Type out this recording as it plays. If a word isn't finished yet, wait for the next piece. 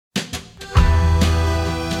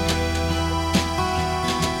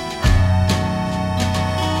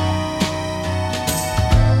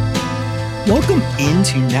Welcome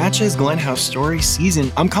into Natchez Glen House Story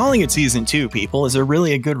season. I'm calling it season 2, people. Is there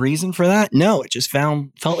really a good reason for that? No, it just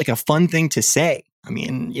felt like a fun thing to say. I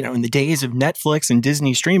mean, in the days of Netflix and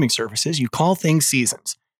Disney streaming services, you call things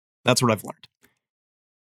seasons. That's what I've learned.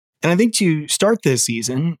 And I think to start this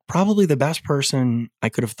season, probably the best person I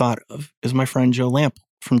could have thought of is my friend Joe Lample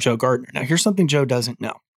from Joe Gardner. Now, here's something Joe doesn't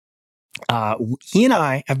know. He and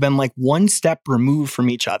I have been like one step removed from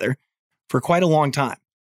each other for quite a long time.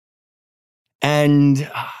 And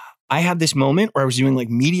I had this moment where I was doing like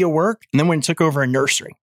media work and then when I took over a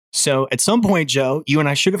nursery. So at some point, Joe, you and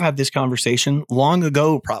I should have had this conversation long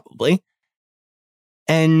ago, probably.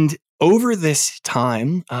 And over this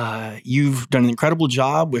time, you've done an incredible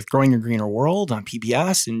job with Growing a Greener World on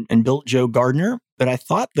PBS and built Joe Gardner. But I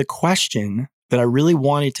thought the question that I really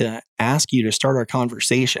wanted to ask you to start our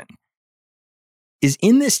conversation is,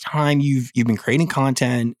 in this time you've been creating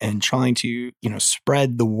content and trying to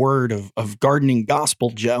spread the word of gardening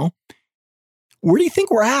gospel, Joe, where do you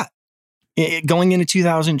think we're at going into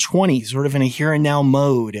 2020, sort of in a here and now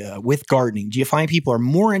mode with gardening? Do you find people are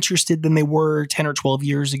more interested than they were 10 or 12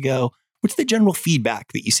 years ago? What's the general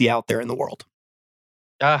feedback that you see out there in the world?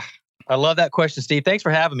 I love that question, Steve. Thanks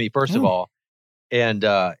for having me, first of all. And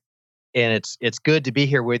it's good to be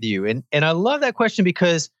here with you. And I love that question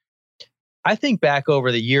because I think back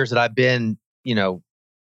over the years that I've been,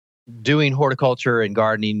 doing horticulture and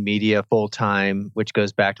gardening media full time, which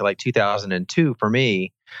goes back to like 2002 for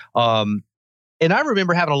me. And I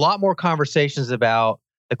remember having a lot more conversations about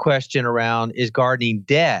the question around, is gardening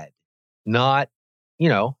dead? Not,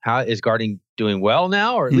 how is gardening doing well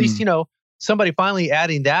now? Or at least, somebody finally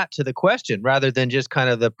adding that to the question rather than just kind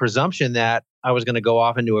of the presumption that I was going to go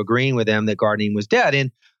off into agreeing with them that gardening was dead.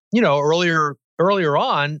 And, earlier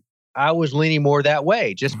on, I was leaning more that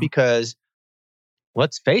way just because,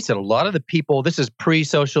 let's face it, a lot of the people, this is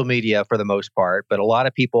pre-social media for the most part, but a lot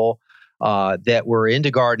of people that were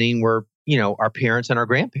into gardening were, our parents and our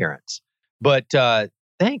grandparents. But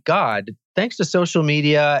thank God, thanks to social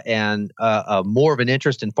media and more of an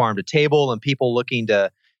interest in farm to table and people looking to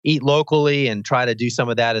eat locally and try to do some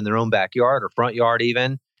of that in their own backyard or front yard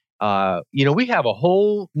even, we have a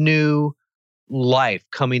whole new life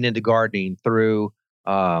coming into gardening through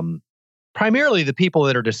primarily the people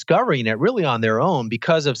that are discovering it really on their own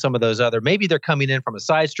because of some of those other, maybe they're coming in from a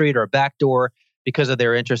side street or a back door because of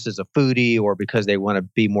their interest as a foodie or because they want to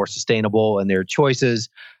be more sustainable in their choices.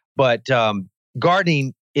 But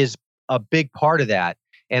gardening is a big part of that.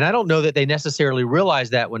 And I don't know that they necessarily realize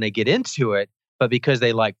that when they get into it, but because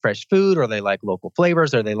they like fresh food or they like local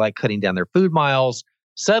flavors or they like cutting down their food miles,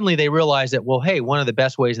 suddenly they realize that, well, hey, one of the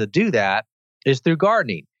best ways to do that is through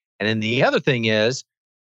gardening. And then the other thing is,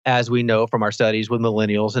 as we know from our studies with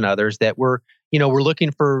millennials and others, that we're looking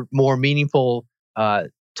for more meaningful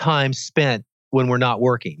time spent when we're not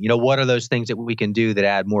working. What are those things that we can do that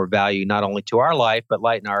add more value, not only to our life, but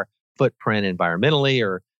lighten our footprint environmentally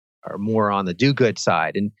or more on the do-good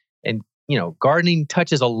side. And gardening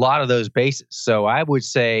touches a lot of those bases. So I would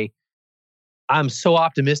say I'm so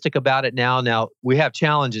optimistic about it now. Now, we have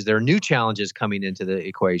challenges. There are new challenges coming into the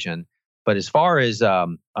equation. But as far as a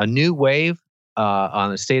new wave on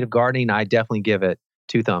the state of gardening, I definitely give it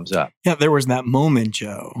 2 thumbs up. Yeah, there was that moment,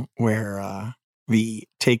 Joe, where we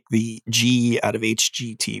take the G out of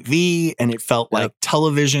HGTV and it felt like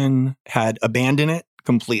television had abandoned it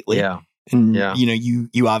completely. Yeah. And,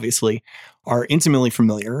 you obviously are intimately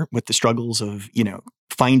familiar with the struggles of,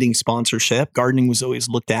 finding sponsorship. Gardening was always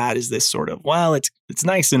looked at as this sort of, well, it's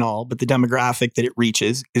nice and all, but the demographic that it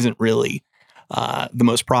reaches isn't really the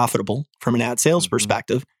most profitable from an ad sales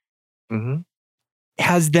perspective. Mm-hmm.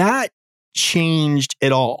 Has that changed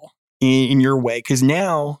at all in your way? Because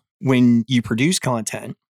now when you produce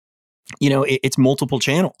content, it's multiple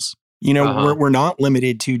channels. We're not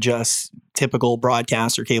limited to just typical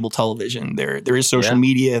broadcast or cable television. There is social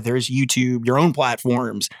media, there's YouTube, your own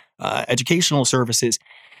platforms, educational services.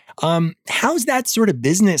 How's that sort of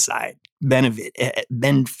business side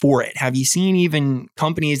been for it? Have you seen even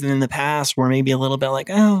companies in the past where maybe a little bit like,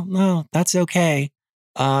 oh, no, that's okay.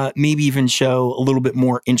 Maybe even show a little bit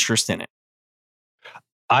more interest in it?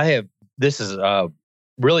 This is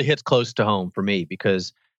really hits close to home for me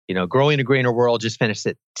because, Growing a Greener World just finished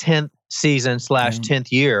its 10th season /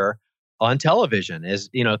 10th year on television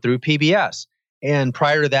through PBS. And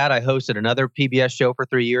prior to that, I hosted another PBS show for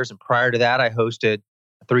 3 years. And prior to that, I hosted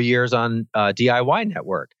 3 years on DIY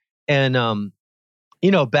Network. And,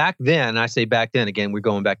 back then, I say back then, again, we're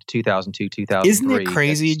going back to 2002, 2003. Isn't it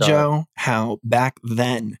crazy, Joe, how back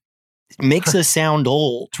then makes us sound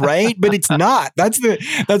old, right? But it's not. That's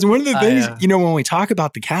one of the things, when we talk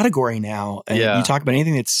about the category now, and you talk about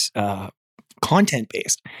anything that's content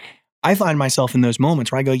based. I find myself in those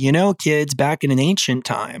moments where I go, kids, back in an ancient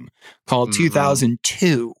time called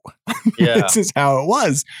 2002, this is how it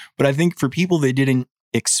was. But I think for people that didn't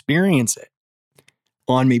experience it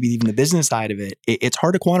on maybe even the business side of it, it's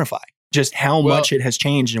hard to quantify just how much it has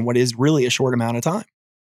changed in what is really a short amount of time.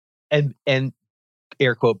 And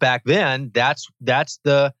air quote, back then, that's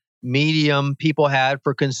the medium people had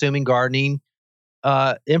for consuming gardening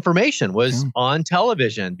information was on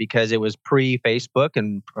television, because it was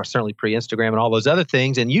pre-Facebook or certainly pre-Instagram and all those other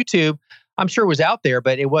things. And YouTube, I'm sure, was out there,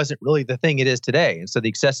 but it wasn't really the thing it is today. And so the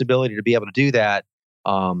accessibility to be able to do that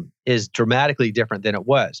is dramatically different than it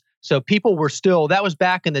was. So people were still, that was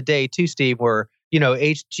back in the day too, Steve, where,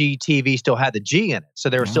 HGTV still had the G in it. So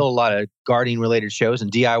there were still a lot of gardening related shows,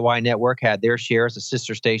 and DIY Network had their share as a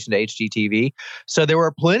sister station to HGTV. So there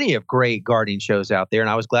were plenty of great gardening shows out there, and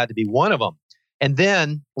I was glad to be one of them. And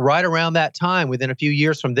then right around that time, within a few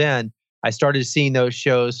years from then, I started seeing those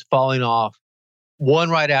shows falling off one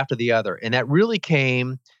right after the other. And that really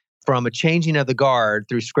came from a changing of the guard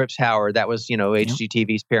through Scripps Howard. That was,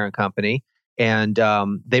 HGTV's parent company. And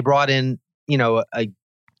they brought in,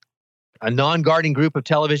 a non-gardening group of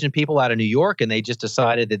television people out of New York, and they just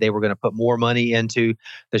decided that they were going to put more money into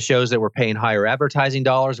the shows that were paying higher advertising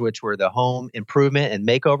dollars, which were the home improvement and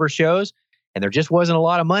makeover shows. And there just wasn't a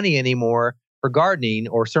lot of money anymore for gardening,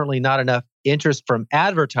 or certainly not enough interest from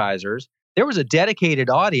advertisers. There was a dedicated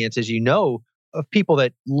audience, as you know, of people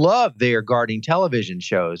that loved their gardening television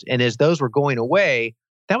shows. And as those were going away,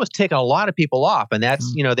 that was taking a lot of people off. And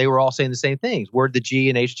that's, they were all saying the same things. Where'd the G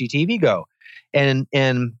and HGTV go? And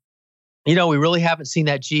we really haven't seen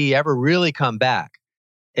that G ever really come back.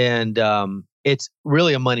 And it's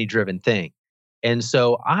really a money-driven thing. And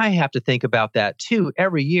so I have to think about that too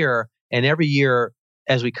every year. And every year,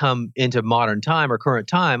 as we come into modern time or current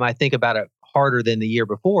time, I think about it harder than the year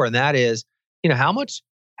before. And that is,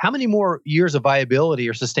 how many more years of viability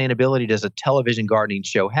or sustainability does a television gardening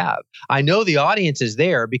show have? I know the audience is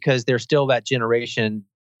there because there's still that generation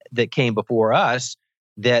that came before us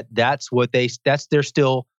that's their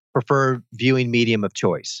still preferred viewing medium of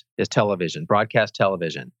choice is television, broadcast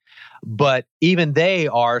television. But even they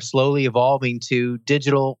are slowly evolving to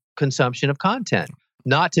digital consumption of content.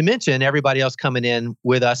 Not to mention everybody else coming in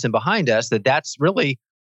with us and behind us, that's really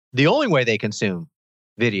the only way they consume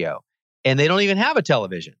video. And they don't even have a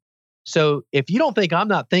television. So if you don't think I'm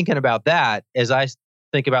not thinking about that as I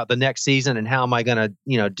think about the next season and how am I going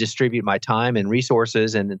to, distribute my time and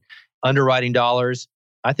resources and underwriting dollars,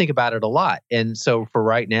 I think about it a lot. And so for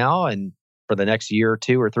right now and for the next year or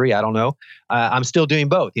two or three, I don't know, I'm still doing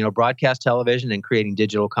both, broadcast television and creating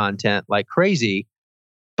digital content like crazy.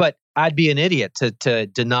 But I'd be an idiot to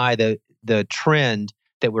deny the trend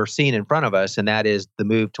that we're seeing in front of us, and that is the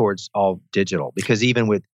move towards all digital. Because even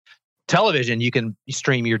with television, you can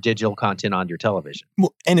stream your digital content on your television.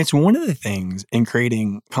 Well, and it's one of the things in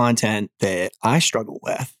creating content that I struggle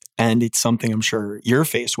with, and it's something I'm sure you're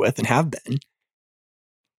faced with and have been.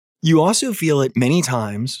 You also feel it many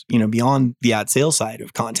times, beyond the ad sales side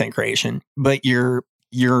of content creation, but you're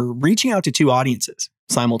reaching out to two audiences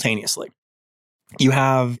simultaneously. You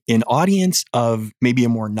have an audience of maybe a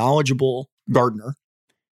more knowledgeable gardener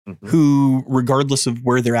who, regardless of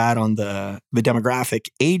where they're at on the demographic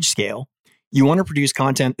age scale, you want to produce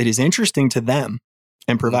content that is interesting to them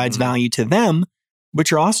and provides value to them,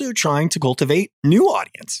 but you're also trying to cultivate new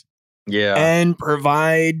audience. Yeah. And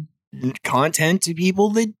provide content to people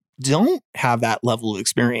that don't have that level of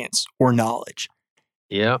experience or knowledge.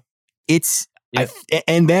 Yeah.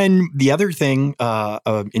 And then the other thing,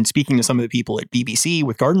 in speaking to some of the people at BBC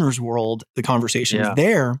with Gardener's World, the conversations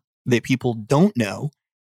there that people don't know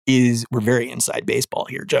is, we're very inside baseball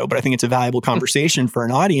here, Joe, but I think it's a valuable conversation for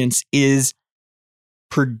an audience, is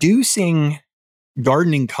producing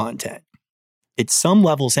gardening content. At some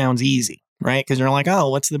level sounds easy, right? Because you're like, oh,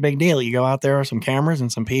 what's the big deal? You go out there with some cameras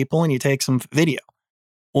and some people and you take some video.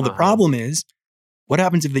 Well, the problem is, what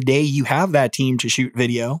happens if the day you have that team to shoot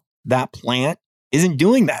video, that plant isn't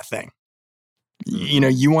doing that thing?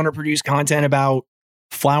 You want to produce content about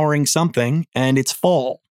flowering something and it's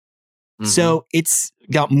fall. So it's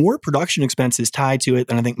got more production expenses tied to it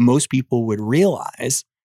than I think most people would realize.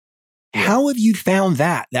 How have you found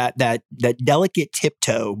that delicate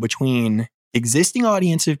tiptoe between existing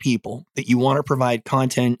audience of people that you want to provide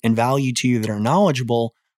content and value to that are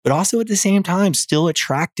knowledgeable, but also at the same time still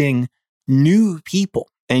attracting new people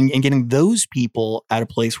and getting those people at a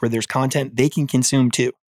place where there's content they can consume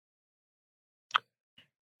too?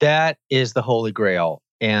 That is the holy grail.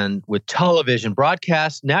 And with television,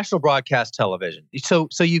 national broadcast television. So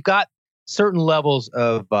you've got certain levels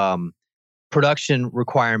of production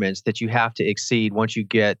requirements that you have to exceed once you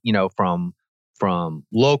get, from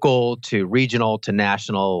local to regional to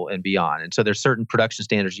national and beyond. And so there's certain production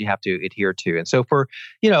standards you have to adhere to. And so for,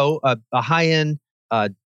 a high-end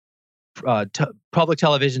public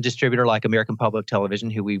television distributor like American Public Television,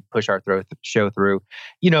 who we push our show through,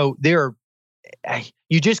 you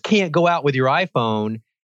just can't go out with your iPhone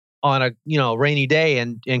on a rainy day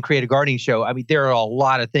and create a gardening show. I mean, there are a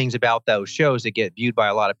lot of things about those shows that get viewed by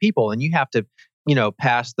a lot of people, and you have to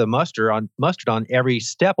pass the mustard on every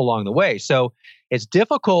step along the way. So it's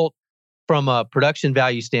difficult from a production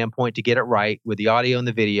value standpoint to get it right with the audio and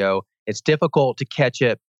the video. It's difficult to catch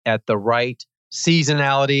it at the right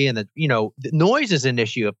seasonality, and the noise is an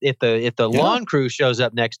issue. If the lawn crew shows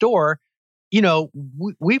up next door,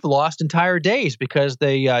 we've lost entire days because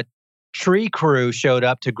the tree crew showed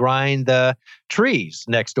up to grind the trees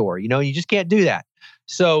next door. You just can't do that.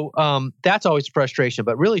 So that's always frustration.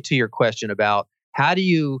 But really, to your question about how do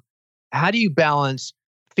you balance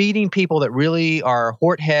feeding people that really are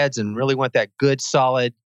hort heads and really want that good,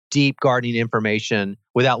 solid, deep gardening information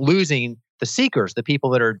without losing the seekers, the people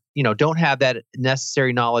that are don't have that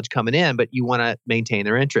necessary knowledge coming in, but you want to maintain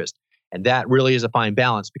their interest. And that really is a fine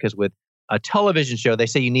balance, because with a television show, they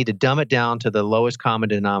say you need to dumb it down to the lowest common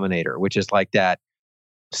denominator, which is like that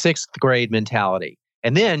 6th grade mentality.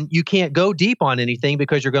 And then you can't go deep on anything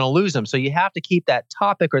because you're going to lose them. So you have to keep that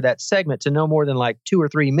topic or that segment to no more than like 2 or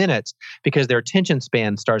 3 minutes, because their attention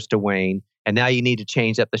span starts to wane. And now you need to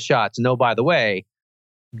change up the shots. And oh, by the way,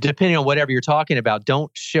 depending on whatever you're talking about, don't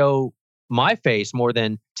show my face more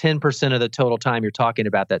than 10% of the total time you're talking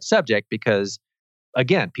about that subject, because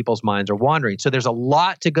again, people's minds are wandering. So there's a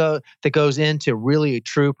lot that goes into really a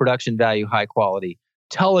true production value, high quality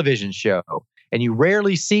television show. And you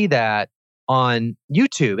rarely see that on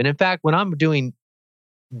YouTube. And in fact, when I'm doing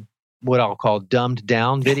what I'll call dumbed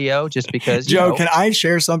down video, just because Joe, can I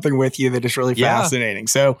share something with you that is really fascinating?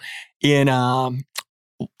 So in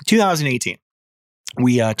 2018,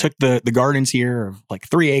 we took the gardens here of like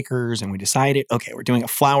 3 acres, and we decided, okay, we're doing a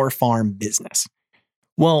flower farm business.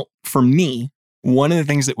 Well, for me, one of the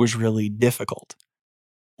things that was really difficult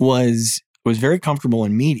was very comfortable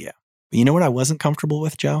in media. But you know what I wasn't comfortable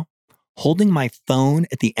with, Joe? Holding my phone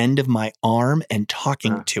at the end of my arm and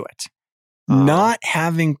talking to it. Not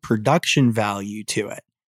having production value to it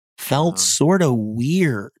felt sort of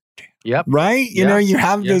weird. Yep. Right? You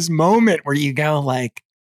have this moment where you go like,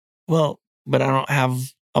 well, but I don't have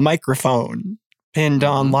a microphone pinned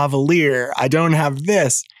on lavalier. I don't have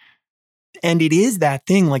this. And it is that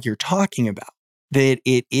thing like you're talking about, that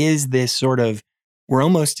it is this sort of, we're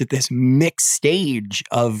almost at this mixed stage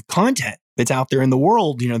of content that's out there in the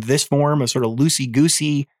world, this form of sort of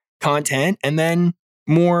loosey-goosey content, and then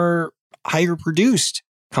more higher produced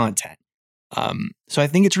content. So I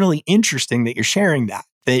think it's really interesting that you're sharing that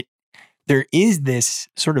there is this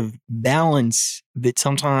sort of balance that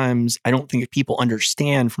sometimes I don't think people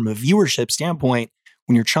understand from a viewership standpoint.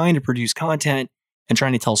 When you're trying to produce content and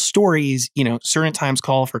trying to tell stories, certain times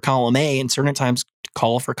call for column A and certain times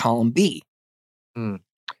call for column B.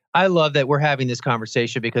 I love that we're having this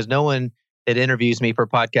conversation, because no one that interviews me for a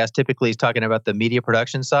podcast typically is talking about the media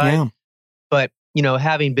production side. Yeah. But,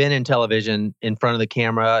 having been in television in front of the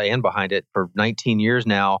camera and behind it for 19 years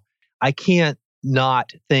now, I can't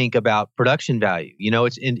not think about production value.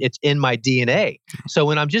 It's in my DNA. So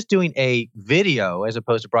when I'm just doing a video as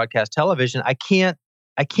opposed to broadcast television, I can't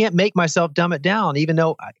make myself dumb it down, even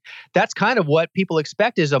though that's kind of what people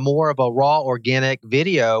expect, is a more of a raw, organic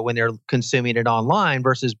video when they're consuming it online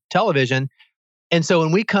versus television. And so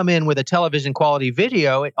when we come in with a television quality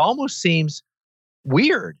video, it almost seems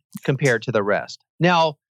weird compared to the rest.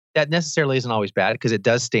 Now, that necessarily isn't always bad, because it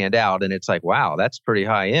does stand out and it's like, wow, that's pretty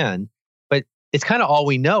high end. But it's kind of all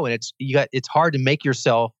we know, and it's hard to make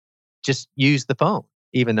yourself just use the phone,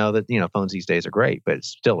 even though that phones these days are great, but it's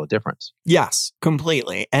still a difference. Yes,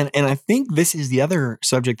 completely. And I think this is the other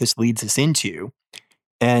subject this leads us into.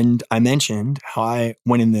 And I mentioned how I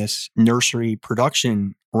went in this nursery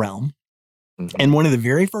production realm. And one of the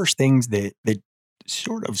very first things that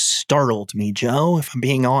sort of startled me, Joe, if I'm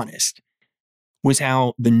being honest, was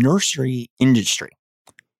how the nursery industry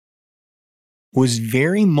was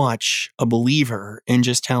very much a believer in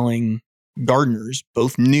just telling gardeners,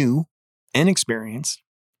 both new and experienced,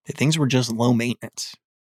 that things were just low maintenance.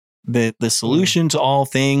 The solution to all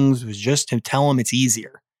things was just to tell them it's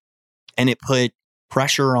easier. And it put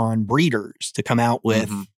pressure on breeders to come out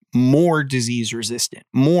with more disease resistant,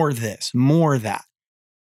 more this, more that.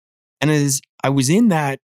 And as I was in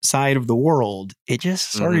that side of the world, it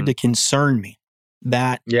just started to concern me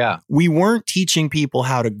that we weren't teaching people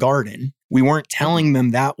how to garden. We weren't telling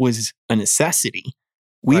them that was a necessity.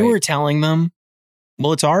 We were telling them,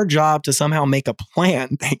 well, it's our job to somehow make a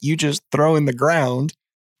plant that you just throw in the ground,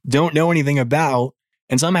 don't know anything about,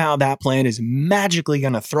 and somehow that plant is magically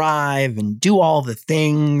going to thrive and do all the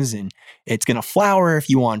things, and it's going to flower if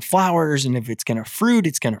you want flowers, and if it's going to fruit,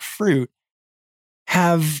 it's going to fruit.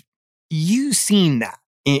 Have you seen that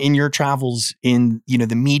in your travels in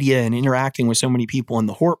the media and interacting with so many people in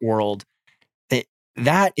the hort world,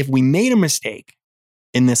 that if we made a mistake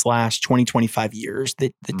in this last 20, 25 years,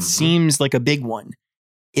 that seems like a big one,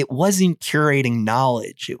 it wasn't curating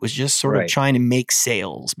knowledge. It was just sort of trying to make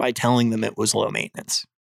sales by telling them it was low maintenance.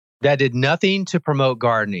 That did nothing to promote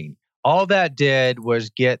gardening. All that did was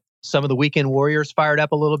get some of the weekend warriors fired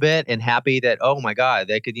up a little bit and happy that, oh my God,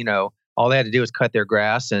 they could, all they had to do was cut their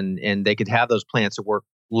grass and they could have those plants that were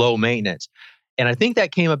low maintenance. And I think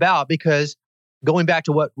that came about because going back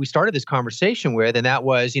to what we started this conversation with, and that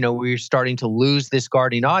was, we were starting to lose this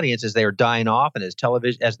gardening audience as they were dying off, and as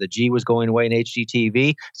the G was going away in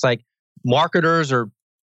HGTV. It's like marketers or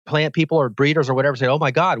plant people or breeders or whatever say, oh my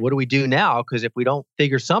God, what do we do now? Because if we don't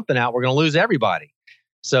figure something out, we're going to lose everybody.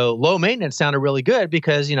 So low maintenance sounded really good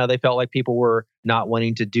because, they felt like people were not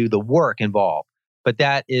wanting to do the work involved. But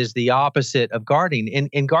that is the opposite of gardening.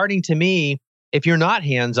 And gardening, to me, if you're not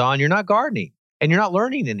hands-on, you're not gardening and you're not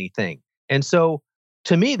learning anything. And so,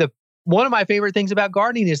 to me, one of my favorite things about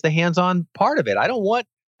gardening is the hands-on part of it. I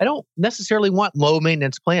don't necessarily want low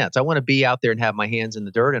maintenance plants. I want to be out there and have my hands in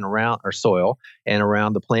the dirt and around or soil and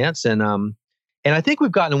around the plants. And I think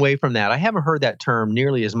we've gotten away from that. I haven't heard that term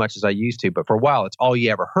nearly as much as I used to, but for a while, it's all you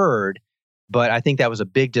ever heard. But I think that was a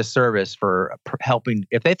big disservice for helping.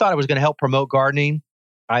 If they thought it was going to help promote gardening,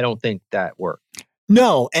 I don't think that worked.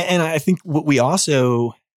 No, and I think what we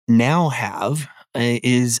also now have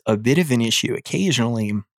is a bit of an issue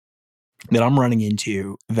occasionally that I'm running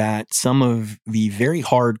into, that some of the very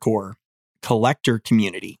hardcore collector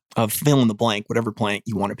community of fill in the blank, whatever plant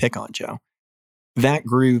you want to pick on, Joe, that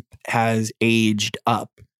group has aged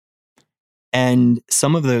up. And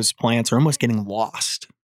some of those plants are almost getting lost.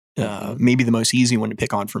 Maybe the most easy one to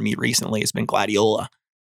pick on for me recently has been Gladiola,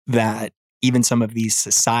 that even some of these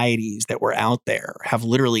societies that were out there have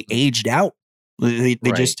literally aged out. They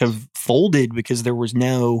just have folded because there was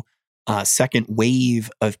no second wave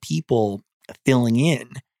of people filling in.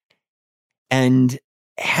 And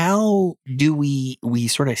how do we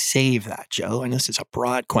sort of save that, Joe? And this is a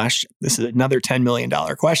broad question. This is another $10 million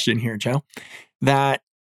question here, Joe, that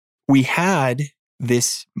we had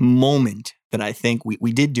this moment that I think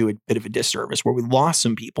we did do a bit of a disservice where we lost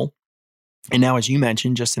some people. And now, as you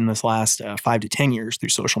mentioned, just in this last 5 to 10 years through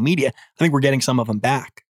social media, I think we're getting some of them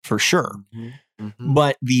back for sure.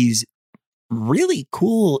 But these really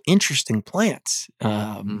cool, interesting plants,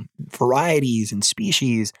 varieties and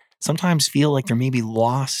species sometimes feel like they're maybe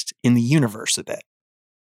lost in the universe a bit.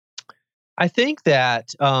 I think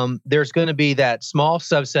that there's going to be that small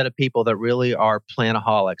subset of people that really are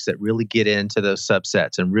plantaholics, that really get into those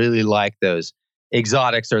subsets and really like those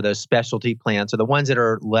exotics or those specialty plants, or the ones that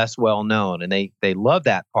are less well known, and they love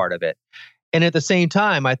that part of it. And at the same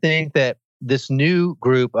time, I think that this new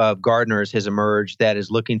group of gardeners has emerged that is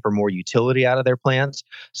looking for more utility out of their plants.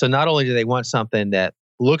 So not only do they want something that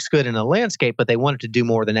looks good in a landscape, but they want it to do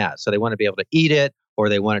more than that. So they want to be able to eat it, or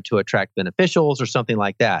they want it to attract beneficials or something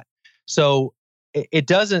like that. So it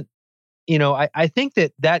doesn't, I think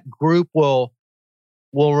that group will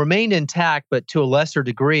remain intact, but to a lesser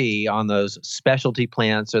degree on those specialty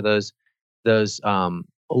plants or those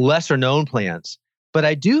lesser known plants. But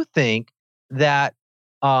I do think that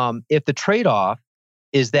if the trade-off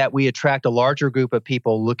is that we attract a larger group of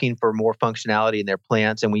people looking for more functionality in their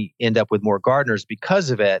plants, and we end up with more gardeners because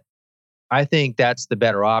of it, I think that's the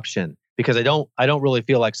better option, because I don't really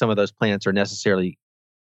feel like some of those plants are necessarily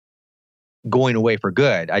going away for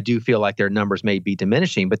good. I do feel like their numbers may be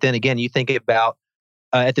diminishing. But then again, you think about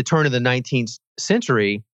at the turn of the 19th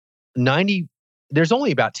century, there's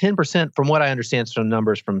only about 10%, from what I understand from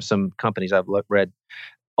numbers from some companies I've read,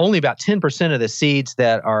 only about 10% of the seeds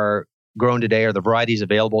that are grown today, or the varieties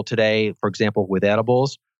available today, for example, with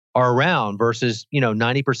edibles, are around, versus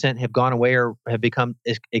 90% have gone away or have become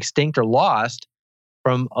extinct or lost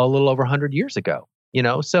from a little over 100 years ago.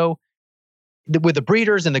 So with the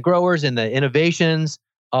breeders and the growers and the innovations,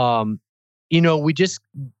 there's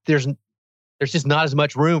just not as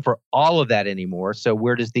much room for all of that anymore. So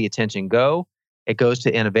where does the attention go? It goes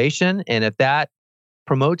to innovation, and if that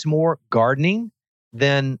promotes more gardening,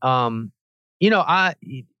 then in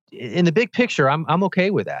the big picture, I'm okay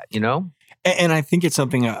with that. And I think it's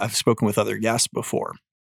something I've spoken with other guests before.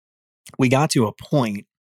 We got to a point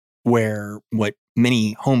where what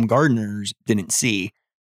many home gardeners didn't see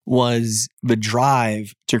was the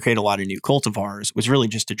drive to create a lot of new cultivars was really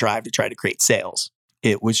just a drive to try to create sales.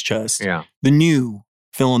 It was just the new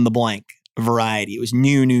fill in the blank variety. It was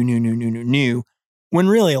new, when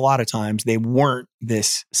really a lot of times they weren't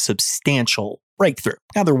this substantial breakthrough.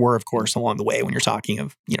 Now there were, of course, along the way when you're talking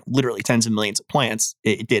of, literally tens of millions of plants,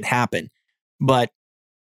 it did happen. But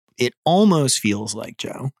it almost feels like,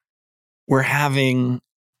 Joe, we're having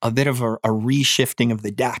a bit of a reshifting of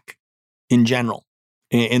the deck in general.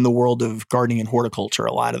 In the world of gardening and horticulture,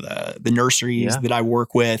 a lot of the nurseries that I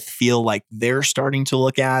work with feel like they're starting to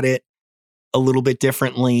look at it a little bit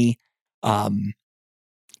differently.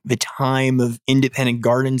 The time of independent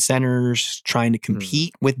garden centers trying to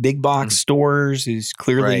compete with big box stores is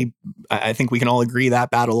clearly, I think we can all agree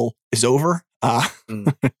that battle is over.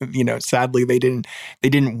 Sadly, they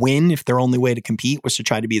didn't win if their only way to compete was to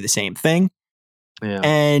try to be the same thing. Yeah.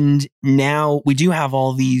 And now we do have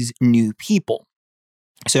all these new people.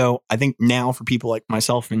 So I think now for people like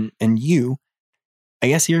myself and you, I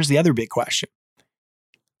guess here's the other big question.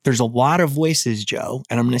 There's a lot of voices, Joe,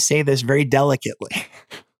 and I'm going to say this very delicately.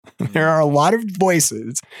 There are a lot of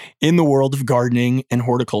voices in the world of gardening and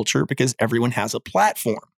horticulture because everyone has a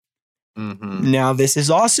platform. Now, this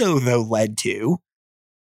is also, though, led to,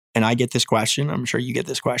 and I get this question, I'm sure you get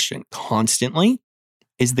this question constantly,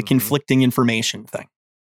 is the conflicting information thing.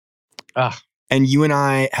 And you and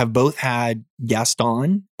I have both had guests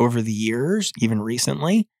on over the years, even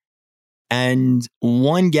recently. And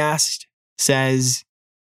one guest says,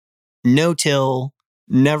 no-till,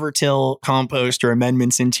 never till compost or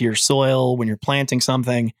amendments into your soil when you're planting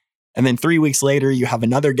something. And then 3 weeks later, you have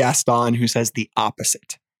another guest on who says the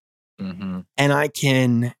opposite. And I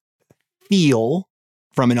can feel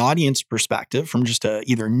from an audience perspective, from just a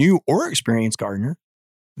either new or experienced gardener,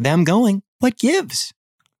 them going, what gives?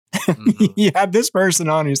 You have this person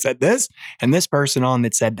on who said this and this person on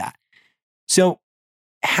that said that. So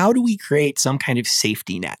how do we create some kind of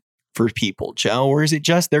safety net for people, Joe? Or is it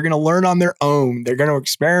just they're going to learn on their own? They're going to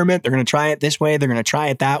experiment. They're going to try it this way. They're going to try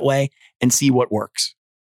it that way and see what works.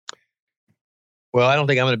 Well, I don't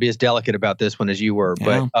think I'm going to be as delicate about this one as you were,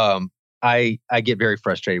 but I get very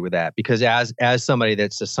frustrated with that because as somebody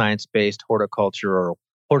that's a science-based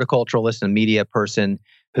horticulturalist and media person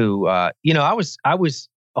who, I was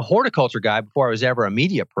a horticulture guy before I was ever a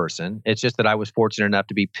media person. It's just that I was fortunate enough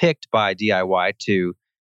to be picked by DIY to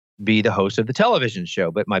be the host of the television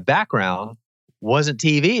show. But my background wasn't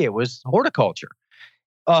TV, it was horticulture.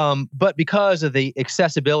 But because of the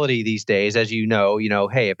accessibility these days, as you know,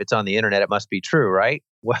 hey, if it's on the internet, it must be true, right?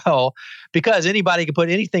 Well, because anybody can put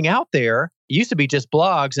anything out there. It used to be just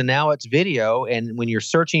blogs and now it's video. And when you're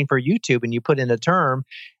searching for YouTube and you put in a term,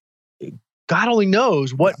 God only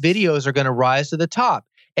knows what videos are going to rise to the top.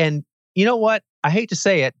 And you know what? I hate to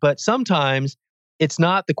say it, but sometimes it's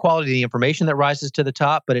not the quality of the information that rises to the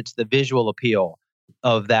top, but it's the visual appeal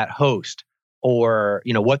of that host or,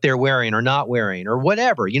 what they're wearing or not wearing or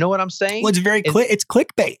whatever. You know what I'm saying? Well, it's it's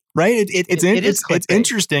clickbait, right? It's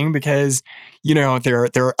interesting because, there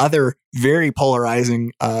are other very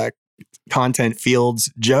polarizing content fields,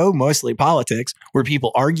 Joe, mostly politics, where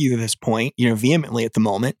people argue this point, vehemently at the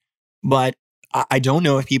moment. But I don't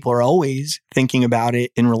know if people are always thinking about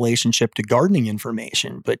it in relationship to gardening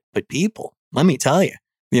information. But people, let me tell you,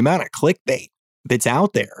 the amount of clickbait that's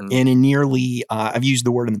out there in a nearly, I've used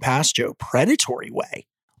the word in the past, Joe, predatory way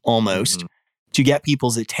almost to get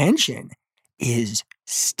people's attention is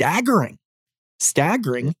staggering.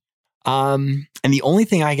 And the only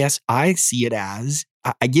thing I guess I see it as,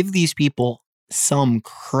 I give these people some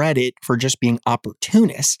credit for just being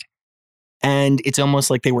opportunist. And it's almost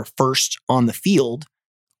like they were first on the field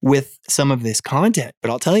with some of this content. But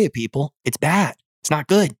I'll tell you, people, it's bad. It's not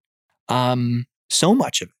good. So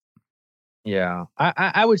much of it. Yeah.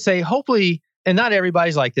 I would say hopefully, and not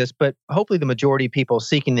everybody's like this, but hopefully the majority of people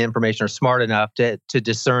seeking the information are smart enough to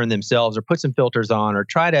discern themselves or put some filters on or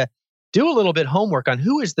try to do a little bit homework on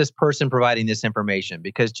who is this person providing this information.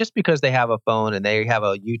 Because just because they have a phone and they have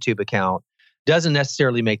a YouTube account doesn't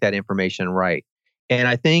necessarily make that information right. And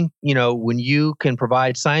I think, when you can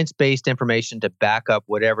provide science-based information to back up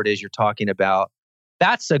whatever it is you're talking about,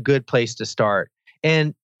 that's a good place to start.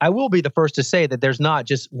 And I will be the first to say that there's not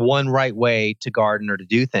just one right way to garden or to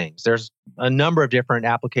do things. There's a number of different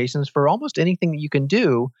applications for almost anything that you can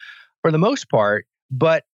do for the most part.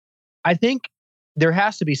 But I think there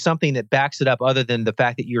has to be something that backs it up other than the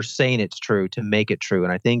fact that you're saying it's true to make it true.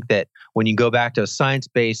 And I think that when you go back to a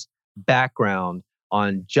science-based background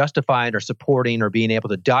on justifying or supporting or being able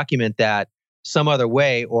to document that some other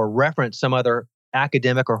way or reference some other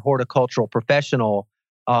academic or horticultural professional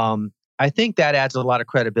I think that adds a lot of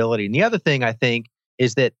credibility. And the other thing I think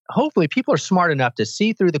is that hopefully people are smart enough to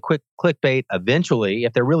see through the quick clickbait eventually.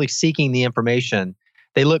 If they're really seeking the information,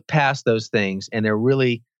 they look past those things and they're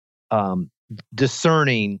really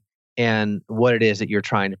discerning and what it is that you're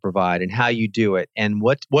trying to provide and how you do it. And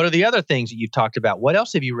what are the other things that you've talked about? What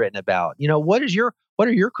else have you written about? What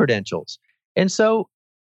are your credentials? And so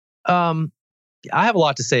I have a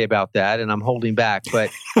lot to say about that and I'm holding back, but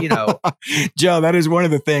Joe, that is one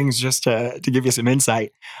of the things, just to give you some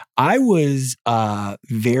insight. I was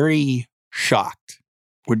very shocked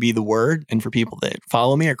would be the word. And for people that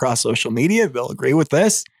follow me across social media, they'll agree with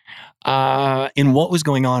this, in what was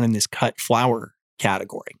going on in this cut flower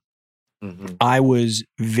category. Mm-hmm. I was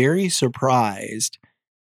very surprised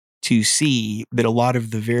to see that a lot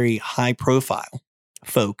of the very high profile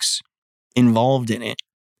folks involved in it,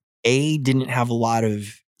 didn't have a lot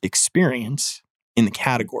of experience in the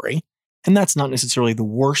category. And that's not necessarily the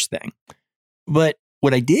worst thing. But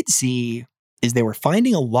what I did see is they were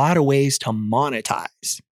finding a lot of ways to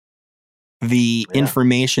monetize the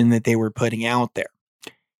information that they were putting out there.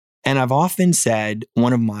 And I've often said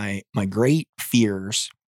one of my great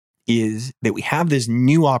fears is that we have this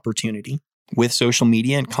new opportunity with social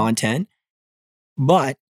media and content.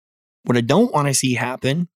 But what I don't want to see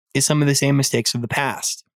happen is some of the same mistakes of the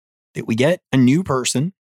past. That we get a new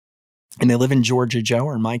person and they live in Georgia, Joe,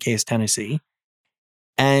 or in my case, Tennessee.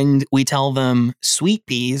 And we tell them sweet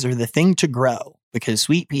peas are the thing to grow because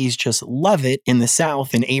sweet peas just love it in the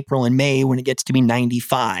South in April and May when it gets to be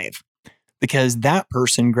 95, because that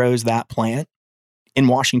person grows that plant in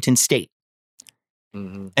Washington State.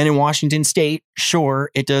 Mm-hmm. And in Washington State,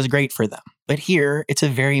 sure, it does great for them. But here, it's a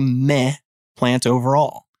very meh plant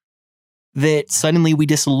overall. That suddenly we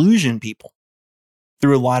disillusion people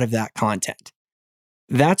through a lot of that content.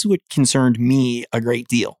 That's what concerned me a great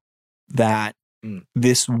deal, that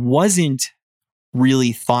this wasn't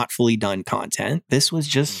really thoughtfully done content. This was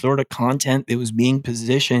just sort of content that was being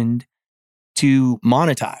positioned to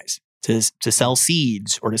monetize, to sell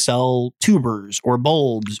seeds or to sell tubers or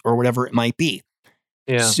bulbs or whatever it might be.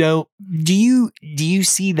 Yeah. So do you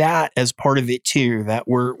see that as part of it too, that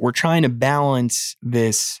we're trying to balance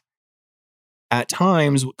this at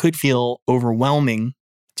times what could feel overwhelming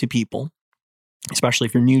to people, especially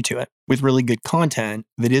if you're new to it, with really good content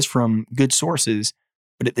that is from good sources.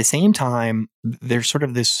 But at the same time, there's sort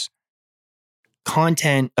of this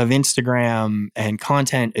content of Instagram and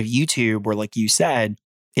content of YouTube where, like you said,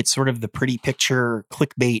 it's sort of the pretty picture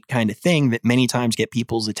clickbait kind of thing that many times get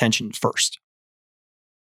people's attention first.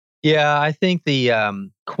 Yeah, I think the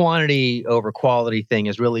quantity over quality thing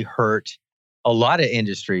has really hurt a lot of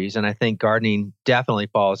industries. And I think gardening definitely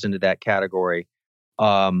falls into that category.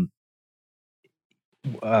 One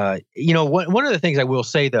of the things I will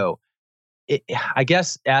say though, I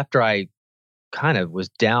guess after I kind of was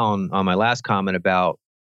down on my last comment about,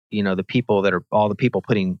 the people that are all the people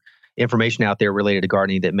putting information out there related to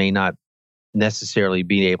gardening that may not necessarily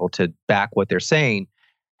be able to back what they're saying.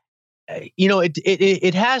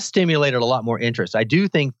 It has stimulated a lot more interest. I do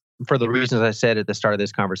think, for the reasons I said at the start of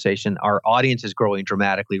this conversation, our audience is growing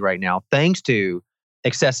dramatically right now, thanks to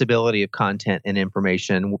accessibility of content and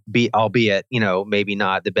information, albeit, maybe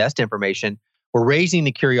not the best information. We're raising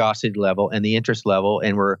the curiosity level and the interest level,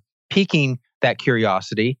 and we're piquing that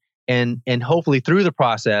curiosity. And hopefully through the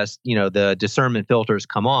process, the discernment filters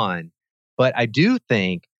come on. But I do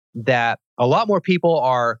think that a lot more people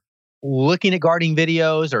are looking at gardening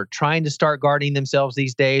videos or trying to start gardening themselves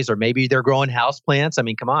these days, or maybe they're growing houseplants. I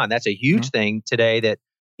mean, come on, that's a huge thing today that,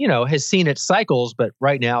 has seen its cycles, but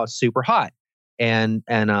right now it's super hot. And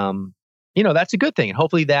that's a good thing. And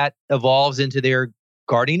hopefully that evolves into their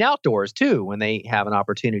gardening outdoors too, when they have an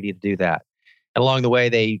opportunity to do that. And along the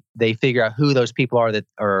way, they figure out who those people are that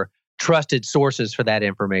are trusted sources for that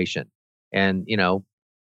information. And,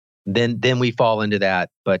 then we fall into that.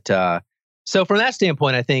 But, so from that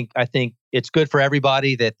standpoint, I think it's good for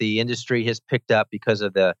everybody that the industry has picked up because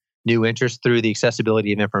of the new interest through the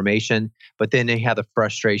accessibility of information. But then they have the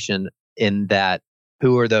frustration in that,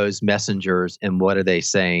 who are those messengers and what are they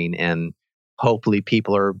saying? And hopefully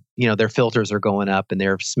people are, their filters are going up and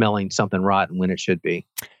they're smelling something rotten when it should be.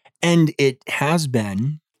 And it has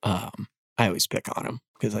been, I always pick on him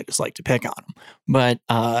because I just like to pick on him. But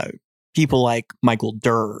people like Michael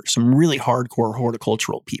Durr, some really hardcore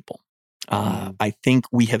horticultural people. I think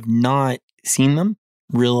we have not seen them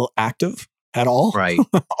real active at all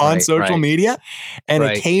on social media. And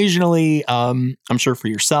occasionally, I'm sure for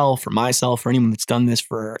yourself, for myself, for anyone that's done this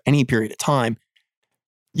for any period of time,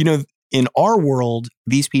 in our world,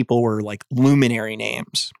 these people were like luminary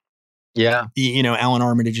names Yeah. Alan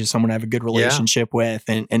Armitage is someone I have a good relationship with.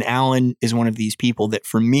 And Alan is one of these people that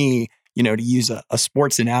for me, to use a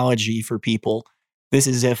sports analogy for people, this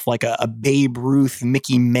is if like a Babe Ruth,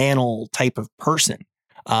 Mickey Mantle type of person.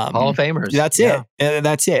 Hall of Famers. That's it.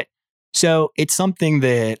 That's it. So it's something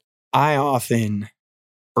that I often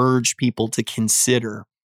urge people to consider.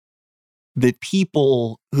 The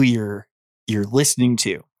people who you're listening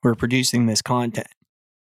to, who are producing this content,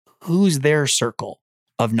 who's their circle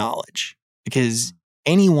of knowledge? Because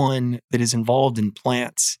anyone that is involved in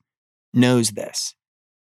plants knows this.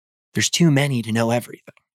 There's too many to know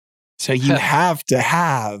everything. So you have to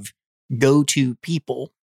have go-to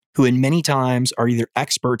people who in many times are either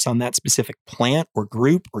experts on that specific plant or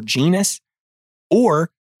group or genus, or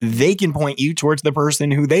they can point you towards the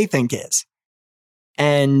person who they think is.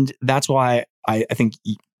 And that's why I think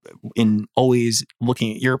in always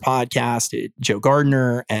looking at your podcast, at Joe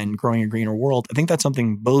Gardner and Growing a Greener World, I think that's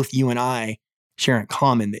something both you and I share in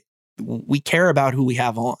common, that we care about who we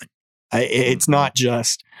have on. It's not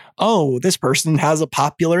just, this person has a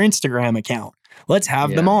popular Instagram account, let's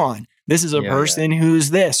have them on. This is a person who's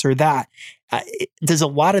this or that. Does a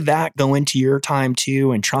lot of that go into your time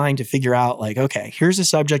too, and trying to figure out like, okay, here's a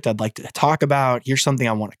subject I'd like to talk about. Here's something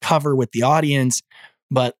I want to cover with the audience,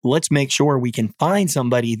 but let's make sure we can find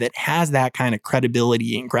somebody that has that kind of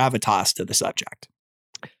credibility and gravitas to the subject.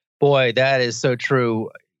 Boy, that is so true.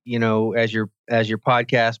 As your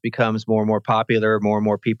podcast becomes more and more popular, more and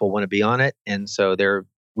more people want to be on it. And so they're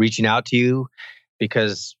reaching out to you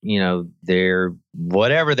because, they're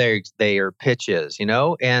whatever their pitch is,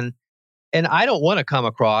 and I don't want to come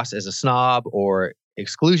across as a snob or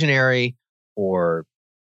exclusionary or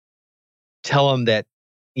tell them that,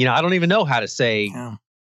 I don't even know how to say,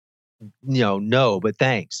 no, but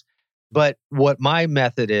thanks. But what my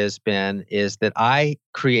method has been is that I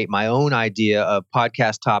create my own idea of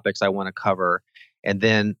podcast topics I want to cover. And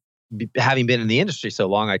then having been in the industry so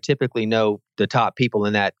long, I typically know the top people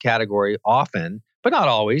in that category often, but not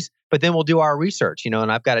always. But then we'll do our research, and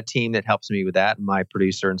I've got a team that helps me with that, and my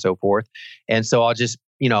producer and so forth. And so I'll just,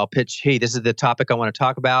 I'll pitch, hey, this is the topic I want to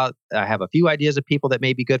talk about. I have a few ideas of people that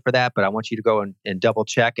may be good for that, but I want you to go and double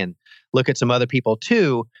check and look at some other people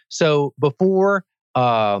too. So before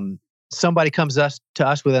somebody comes to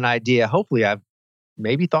us with an idea, hopefully I've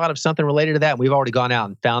maybe thought of something related to that, and we've already gone out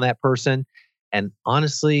and found that person. And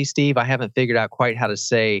honestly, Steve, I haven't figured out quite how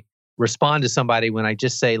to respond to somebody when I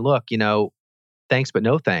just say, look, thanks, but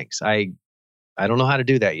no thanks. I don't know how to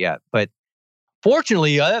do that yet. But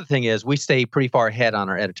fortunately, the other thing is we stay pretty far ahead on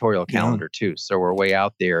our editorial calendar too. So we're way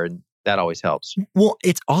out there, and that always helps. Well,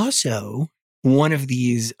 it's also one of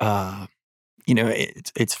these,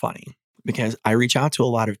 it's funny because I reach out to a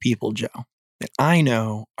lot of people, Joe, that I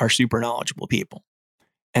know are super knowledgeable people.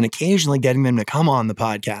 And occasionally getting them to come on the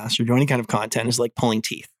podcast or do any kind of content is like pulling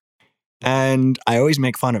teeth. And I always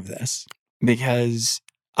make fun of this because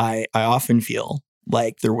I often feel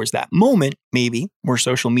like there was that moment maybe where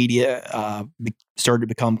social media started to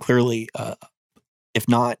become clearly, if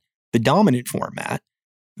not the dominant format,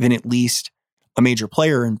 then at least a major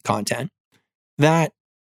player in content, that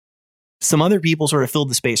some other people sort of filled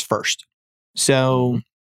the space first. So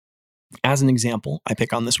as an example, I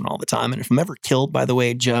pick on this one all the time. And if I'm ever killed, by the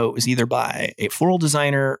way, Joe, it was either by a floral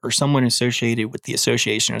designer or someone associated with the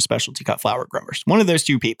Association of Specialty Cut Flower Growers. One of those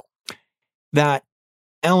two people. That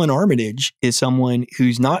Alan Armitage is someone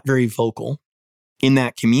who's not very vocal in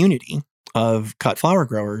that community of cut flower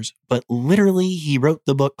growers, but literally he wrote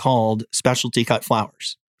the book called Specialty Cut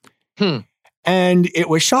Flowers. And it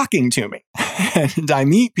was shocking to me. And I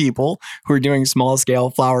meet people who are doing small scale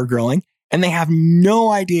flower growing and they have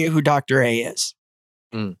no idea who Dr. A is.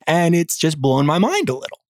 And it's just blown my mind a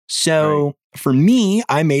little. So for me,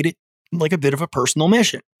 I made it like a bit of a personal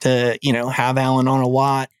mission to, have Alan on a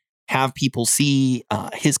lot, have people see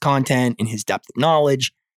his content and his depth of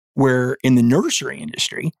knowledge, where in the nursery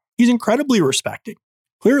industry, he's incredibly respected,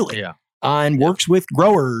 clearly, and works with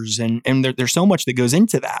growers. And there's so much that goes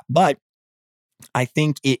into that. But I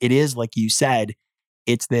think it is, like you said,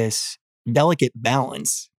 it's this delicate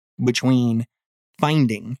balance between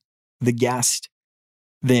finding the guest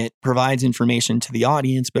that provides information to the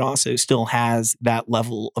audience, but also still has that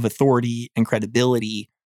level of authority and credibility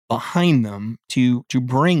behind them to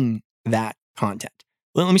bring that content.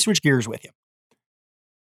 Let me switch gears with you.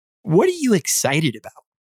 What are you excited about,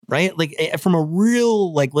 right? Like from a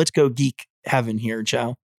real, let's go geek heaven here,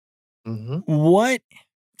 Joe. What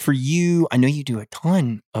for you, I know you do a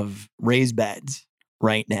ton of raised beds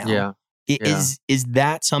right now. Is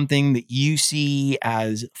that something that you see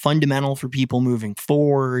as fundamental for people moving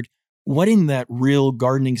forward? what in that real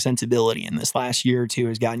gardening sensibility in this last year or two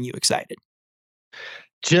has gotten you excited?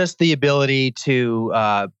 Just the ability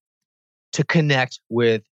to connect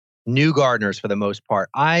with new gardeners for the most part.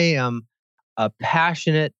 I am a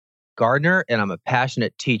passionate gardener and I'm a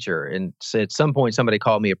passionate teacher. And at some point, somebody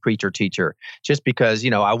called me a preacher teacher just because,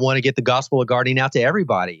 I want to get the gospel of gardening out to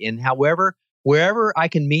everybody. And wherever I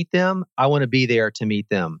can meet them, I want to be there to meet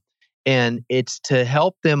them. And it's to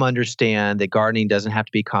help them understand that gardening doesn't have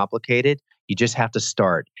to be complicated. You just have to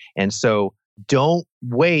start. And so don't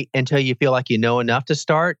wait until you feel like you know enough to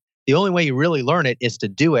start. The only way you really learn it is to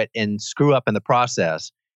do it and screw up in the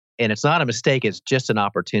process. And it's not a mistake, it's just an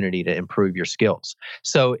opportunity to improve your skills.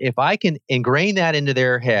 So if I can ingrain that into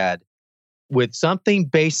their head with something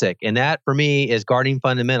basic, and that for me is gardening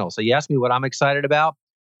fundamentals. So you asked me what I'm excited about.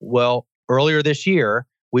 Well, earlier this year,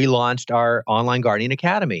 we launched our online gardening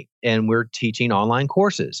academy and we're teaching online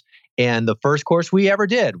courses. And the first course we ever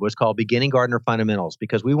did was called Beginning Gardener Fundamentals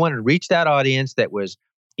because we wanted to reach that audience that was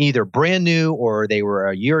either brand new or they were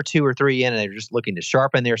a year or 2 or 3 in and they were just looking to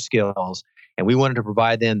sharpen their skills. And we wanted to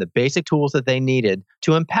provide them the basic tools that they needed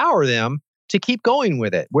to empower them to keep going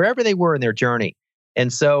with it wherever they were in their journey.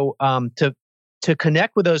 And so to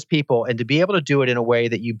connect with those people and to be able to do it in a way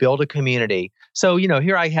that you build a community. So,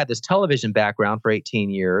 here I had this television background for 18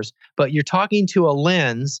 years, but you're talking to a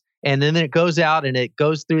lens and then it goes out and it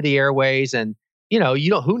goes through the airways and,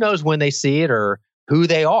 who knows when they see it or who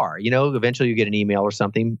they are. Eventually you get an email or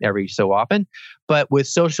something every so often. But with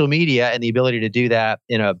social media and the ability to do that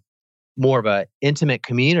in a more of an intimate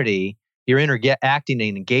community, you're interacting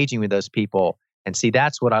and engaging with those people. And see,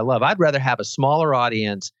 that's what I love. I'd rather have a smaller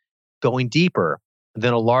audience going deeper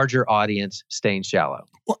than a larger audience staying shallow.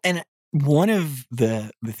 Well, and one of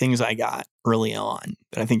the things I got early on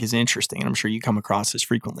that I think is interesting, and I'm sure you come across this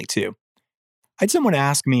frequently too. I had someone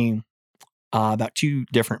ask me about 2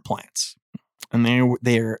 different plants. And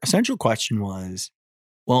their essential question was,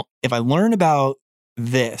 well, if I learn about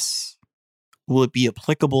this, will it be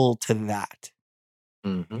applicable to that?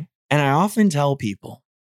 Mm-hmm. And I often tell people,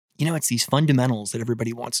 it's these fundamentals that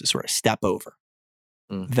everybody wants to sort of step over.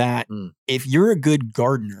 Mm-hmm. That if you're a good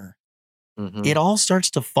gardener, it all starts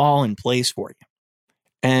to fall in place for you.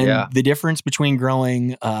 And the difference between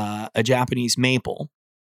growing a Japanese maple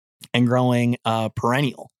and growing a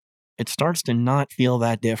perennial, it starts to not feel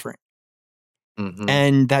that different. Mm-hmm.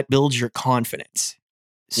 And that builds your confidence.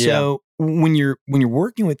 So when you're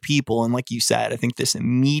working with people, and like you said, I think this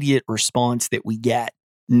immediate response that we get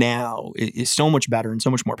now is so much better and so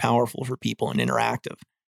much more powerful for people and interactive.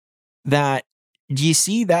 That do you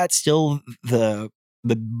see that still the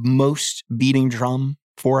most beating drum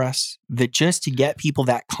for us? That just to get people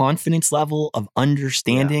that confidence level of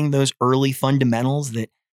understanding those early fundamentals, that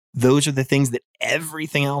those are the things that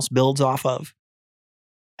everything else builds off of?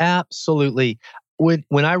 Absolutely.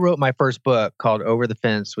 When I wrote my first book called Over the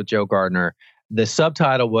Fence with Joe Gardner, the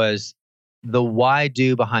subtitle was The Why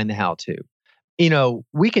Do Behind the How To.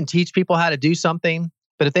 We can teach people how to do something,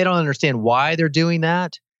 but if they don't understand why they're doing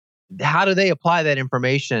that, how do they apply that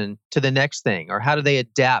information to the next thing, or how do they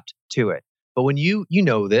adapt to it? But when you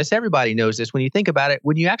know this, everybody knows this, when you think about it,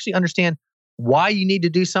 when you actually understand why you need to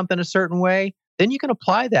do something a certain way, then you can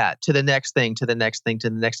apply that to the next thing, to the next thing, to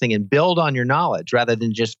the next thing, and build on your knowledge rather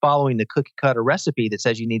than just following the cookie cutter recipe that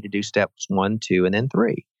says you need to do steps 1, 2, and then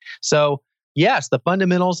 3. So yes, the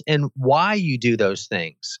fundamentals and why you do those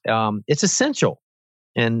things, it's essential.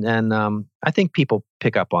 And I think people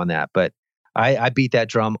pick up on that, but I beat that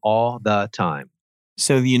drum all the time.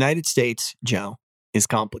 So the United States, Joe, is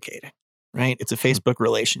complicated, right? It's a Facebook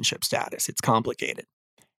relationship status. It's complicated.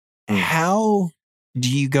 How do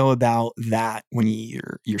you go about that when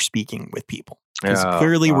you're speaking with people? Because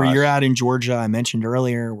clearly where you're at in Georgia, I mentioned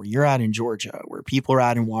earlier, where you're at in Georgia, where people are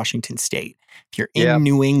at in Washington State, if you're in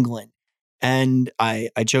New England, and I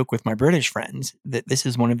joke with my British friends that this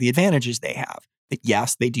is one of the advantages they have. That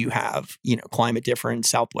yes, they do have, climate difference,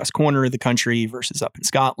 southwest corner of the country versus up in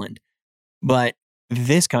Scotland. But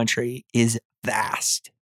this country is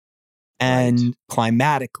vast. And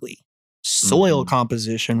climatically, soil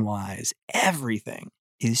composition wise, everything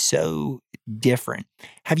is so different.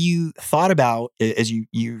 Have you thought about, as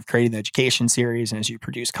you've created the education series and as you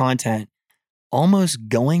produce content, almost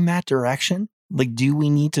going that direction? Like, do we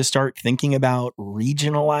need to start thinking about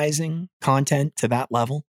regionalizing content to that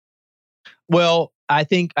level? Well, I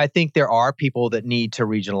think there are people that need to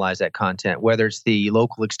regionalize that content, whether it's the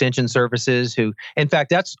local extension services who, in fact,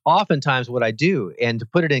 that's oftentimes what I do. And to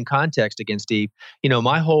put it in context again, Steve,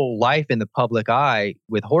 my whole life in the public eye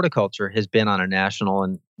with horticulture has been on a national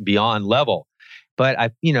and beyond level. But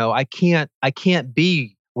I can't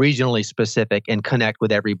be regionally specific and connect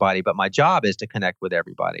with everybody, but my job is to connect with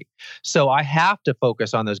everybody. So I have to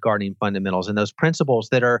focus on those gardening fundamentals and those principles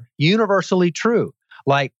that are universally true,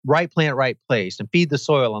 like right plant, right place, and feed the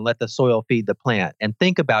soil and let the soil feed the plant, and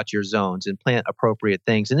think about your zones and plant appropriate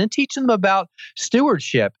things, and then teach them about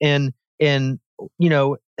stewardship and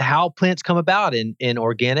how plants come about in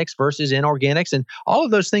organics versus inorganics, and all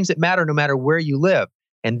of those things that matter no matter where you live.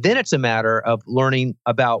 And then it's a matter of learning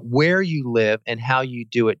about where you live and how you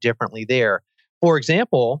do it differently there. For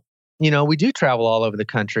example, we do travel all over the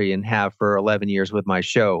country and have for 11 years with my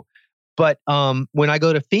show. But when I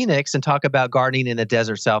go to Phoenix and talk about gardening in the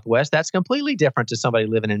desert Southwest, that's completely different to somebody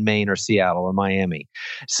living in Maine or Seattle or Miami.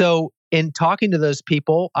 So in talking to those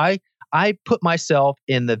people, I put myself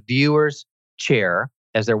in the viewer's chair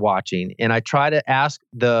as they're watching, and I try to ask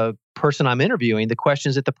the person I'm interviewing the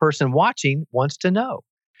questions that the person watching wants to know.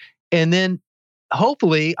 And then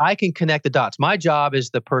hopefully I can connect the dots. My job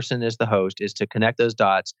as the person, as the host, is to connect those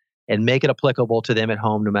dots and make it applicable to them at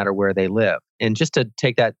home no matter where they live. And just to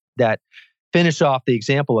take that finish off the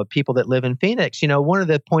example of people that live in Phoenix, one of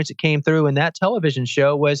the points that came through in that television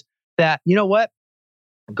show was that,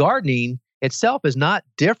 gardening itself is not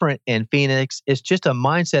different in Phoenix. It's just a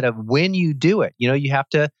mindset of when you do it. You have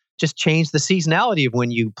to just change the seasonality of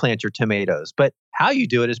when you plant your tomatoes, but how you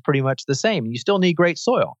do it is pretty much the same. You still need great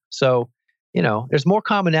soil. So, there's more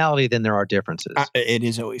commonality than there are differences. It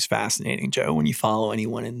is always fascinating, Joe, when you follow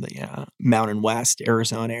anyone in the Mountain West,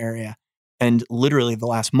 Arizona area. And literally the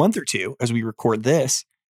last month or two, as we record this,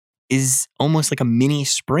 is almost like a mini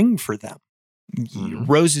spring for them. Mm-hmm.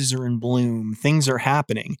 Roses are in bloom, things are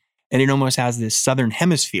happening, and it almost has this Southern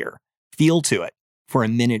Hemisphere feel to it for a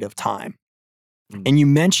minute of time. Mm-hmm. And you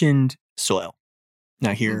mentioned soil.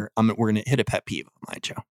 Now here, we're going to hit a pet peeve of mine,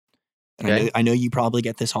 Joe. And okay. I know you probably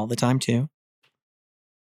get this all the time too.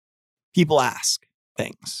 People ask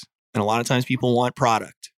things, and a lot of times people want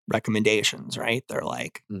product recommendations, right? They're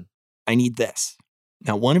like, I need this.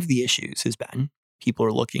 Now, one of the issues has been people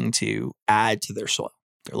are looking to add to their soil.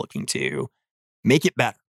 They're looking to make it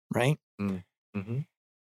better, right? Mm-hmm.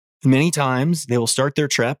 Many times they will start their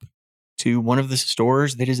trip to one of the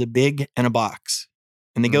stores that is a big and a box,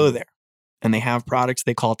 and they go there and they have products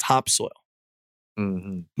they call topsoil.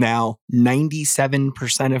 Mm-hmm. Now,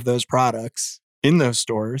 97% of those products in those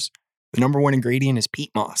stores, the number one ingredient is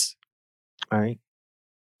peat moss. All right.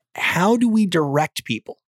 How do we direct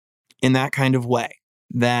people in that kind of way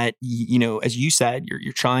that, as you said,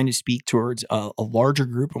 you're trying to speak towards a larger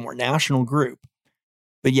group, a more national group,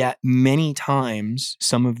 but yet many times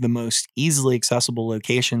some of the most easily accessible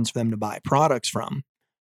locations for them to buy products from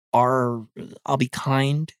are, I'll be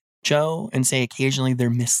kind, Joe, and say occasionally they're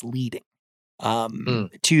misleading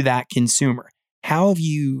to that consumer. How have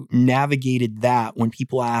you navigated that when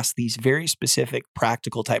people ask these very specific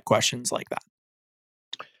practical type questions like that?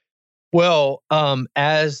 Well,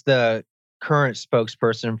 as the current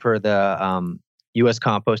spokesperson for the U.S.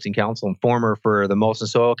 Composting Council and former for the Molson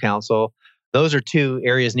Soil Council, those are two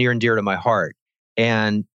areas near and dear to my heart.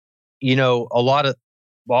 And, all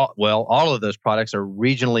of those products are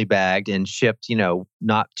regionally bagged and shipped,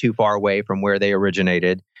 not too far away from where they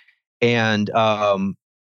originated. And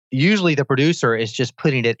usually the producer is just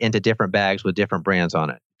putting it into different bags with different brands on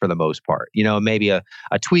it for the most part. Maybe a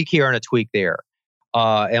tweak here and a tweak there.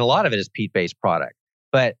 And a lot of it is peat-based product.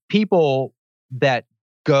 But people that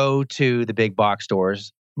go to the big box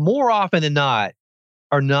stores, more often than not,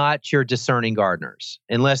 are not your discerning gardeners,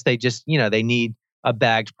 unless they just, they need a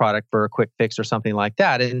bagged product for a quick fix or something like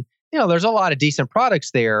that. And, there's a lot of decent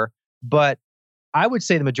products there, but I would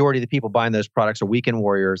say the majority of the people buying those products are weekend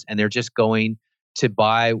warriors, and they're just going to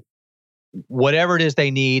buy whatever it is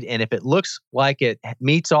they need. And if it looks like it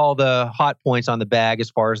meets all the hot points on the bag as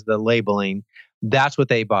far as the labeling, that's what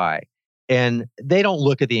they buy. And they don't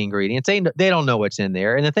look at the ingredients. They don't know what's in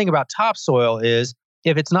there. And the thing about topsoil is,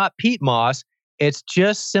 if it's not peat moss, it's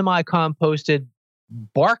just semi-composted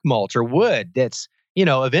bark mulch or wood that's,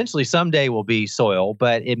 eventually someday will be soil,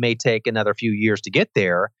 but it may take another few years to get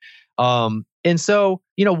there. And so,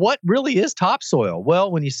 what really is topsoil?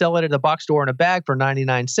 Well, when you sell it at a box store in a bag for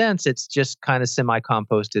 99 cents, it's just kind of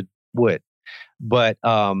semi-composted wood. But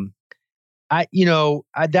that's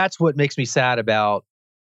what makes me sad about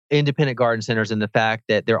independent garden centers and the fact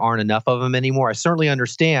that there aren't enough of them anymore. I certainly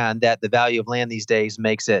understand that the value of land these days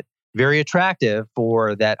makes it very attractive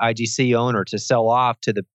for that IGC owner to sell off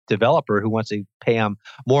to the developer who wants to pay them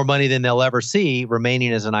more money than they'll ever see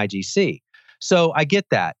remaining as an IGC. So I get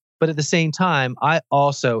that. But at the same time, I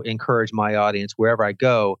also encourage my audience wherever I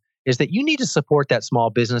go is that you need to support that small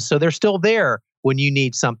business so they're still there when you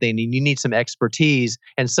need something and you need some expertise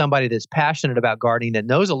and somebody that's passionate about gardening that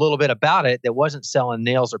knows a little bit about it, that wasn't selling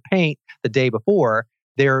nails or paint the day before.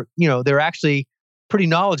 They're actually pretty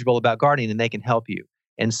knowledgeable about gardening and they can help you.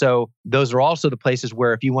 And so those are also the places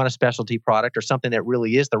where if you want a specialty product or something that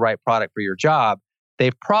really is the right product for your job,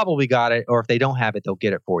 they've probably got it, or if they don't have it, they'll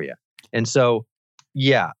get it for you. And so,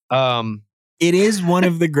 yeah. It is one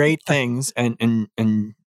of the great things.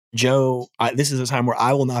 And Joe, this is a time where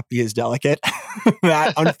I will not be as delicate.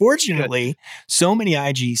 That unfortunately, so many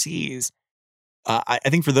IGCs, I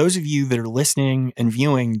think for those of you that are listening and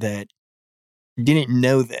viewing that didn't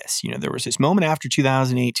know this, there was this moment after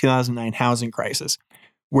 2008, 2009 housing crisis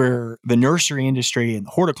where the nursery industry and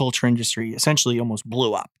the horticulture industry essentially almost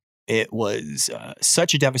blew up. It was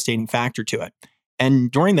such a devastating factor to it.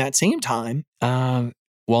 And during that same time,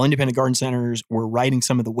 while independent garden centers were riding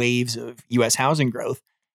some of the waves of U.S. housing growth,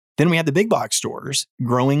 then we had the big box stores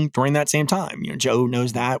growing during that same time. Joe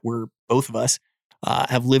knows that, where both of us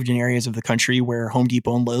have lived in areas of the country where Home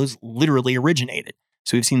Depot and Lowe's literally originated.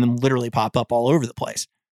 So we've seen them literally pop up all over the place.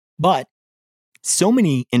 But so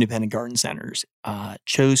many independent garden centers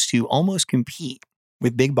chose to almost compete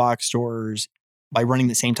with big box stores by running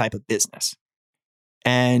the same type of business.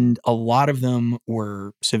 And a lot of them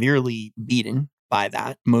were severely beaten by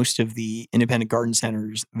that. Most of the independent garden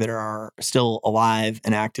centers that are still alive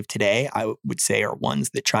and active today, I would say, are ones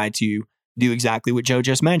that try to do exactly what Joe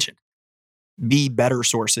just mentioned. Be better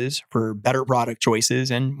sources for better product choices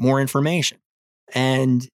and more information.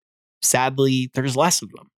 And sadly, there's less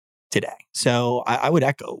of them today. So I would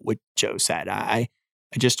echo what Joe said. I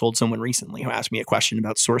just told someone recently who asked me a question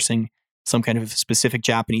about sourcing some kind of specific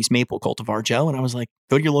Japanese maple cultivar, Joe. And I was like,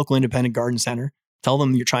 go to your local independent garden center, tell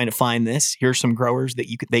them you're trying to find this. Here's some growers that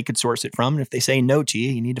they could source it from. And if they say no to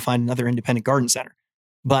you, you need to find another independent garden center.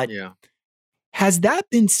 But has that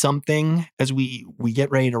been something, as we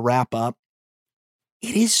get ready to wrap up,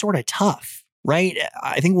 it is sort of tough, right?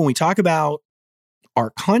 I think when we talk about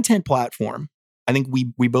our content platform, I think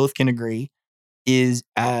we both can agree is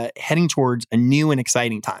heading towards a new and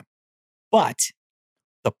exciting time. But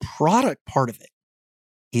the product part of it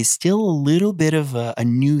is still a little bit of a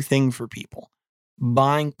new thing for people.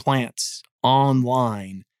 Buying plants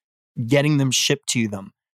online, getting them shipped to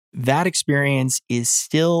them. That experience is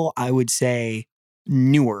still, I would say,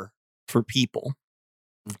 newer for people.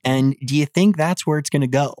 And do you think that's where it's going to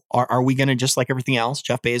go? Are we going to, just like everything else,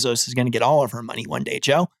 Jeff Bezos is going to get all of our money one day,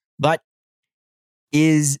 Joe? But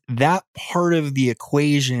is that part of the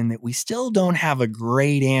equation that we still don't have a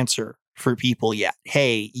great answer for people yet?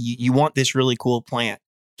 Hey, you want this really cool plant.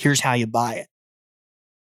 Here's how you buy it.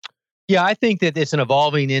 Yeah, I think that it's an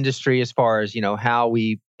evolving industry as far as, how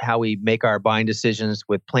we make our buying decisions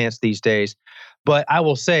with plants these days. But I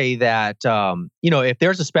will say that, if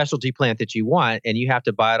there's a specialty plant that you want and you have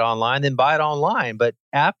to buy it online, then buy it online. But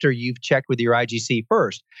after you've checked with your IGC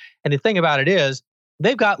first. And the thing about it is,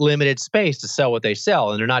 they've got limited space to sell what they sell.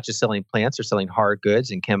 And they're not just selling plants, they're selling hard goods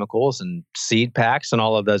and chemicals and seed packs and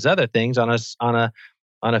all of those other things on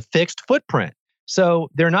a fixed footprint. So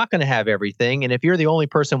they're not going to have everything. And if you're the only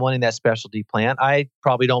person wanting that specialty plant, I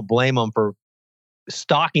probably don't blame them for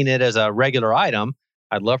stocking it as a regular item.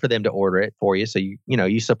 I'd love for them to order it for you. So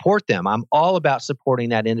you support them. I'm all about supporting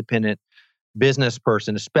that independent business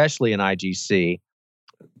person, especially in IGC.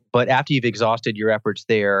 But after you've exhausted your efforts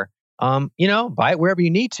there, buy it wherever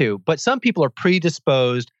you need to. But some people are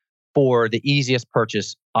predisposed for the easiest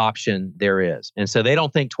purchase option there is. And so they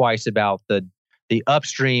don't think twice about the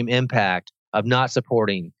upstream impact of not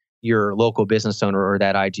supporting your local business owner or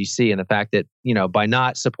that IGC, and the fact that, by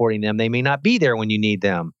not supporting them, they may not be there when you need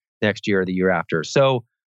them next year or the year after. So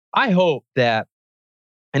I hope that,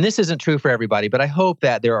 and this isn't true for everybody, but I hope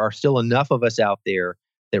that there are still enough of us out there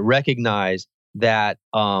that recognize that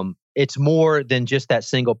it's more than just that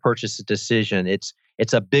single purchase decision. It's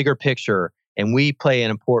a bigger picture, and we play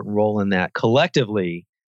an important role in that collectively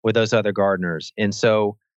with those other gardeners. And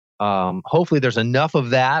so hopefully there's enough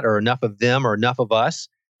of that, or enough of them, or enough of us,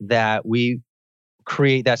 that we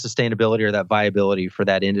create that sustainability or that viability for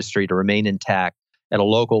that industry to remain intact at a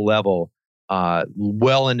local level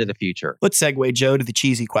well into the future. Let's segue, Joe, to the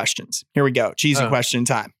cheesy questions. Here we go. Cheesy question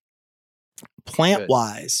time.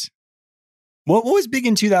 Plant-wise, what was big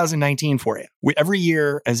in 2019 for you? Every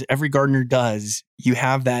year, as every gardener does, you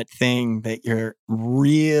have that thing that you're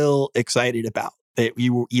real excited about, that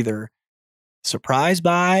you were either surprised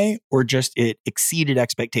by or just it exceeded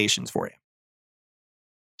expectations for you.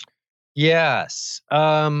 Yes.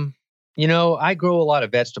 I grow a lot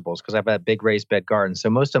of vegetables because I've got a big raised bed garden. So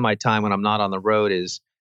most of my time when I'm not on the road is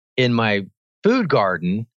in my food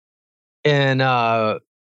garden. And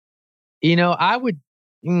I would,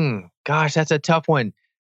 gosh, that's a tough one.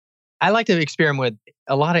 I like to experiment with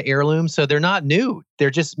a lot of heirlooms, so they're not new. They're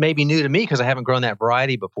just maybe new to me because I haven't grown that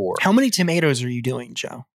variety before. How many tomatoes are you doing,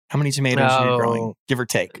 Joe? How many tomatoes are you growing, give or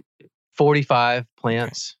take? 45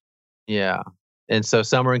 plants. Okay. Yeah. And so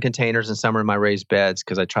some are in containers and some are in my raised beds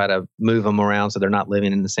because I try to move them around so they're not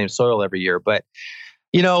living in the same soil every year. But,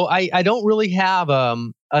 I don't really have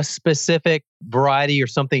a specific variety or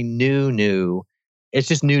something new. It's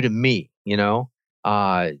just new to me,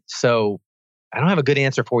 So I don't have a good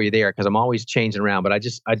answer for you there because I'm always changing around. But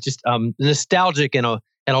I'm nostalgic in a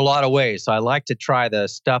lot of ways. So I like to try the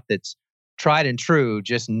stuff that's tried and true,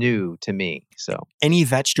 just new to me. So any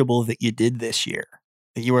vegetable that you did this year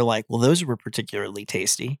that you were like, well, those were particularly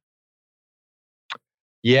tasty?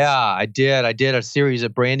 Yeah, I did. I did a series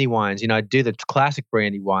of brandy wines. I do the classic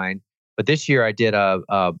brandy wine, but this year I did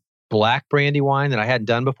a black brandy wine that I hadn't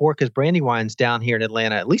done before because brandy wines down here in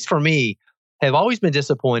Atlanta, at least for me, have always been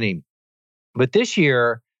disappointing. But this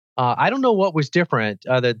year, I don't know what was different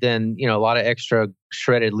other than, a lot of extra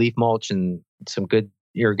shredded leaf mulch and some good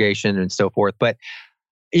irrigation and so forth. But,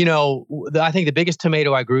 I think the biggest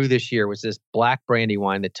tomato I grew this year was this black brandy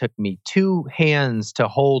wine that took me 2 hands to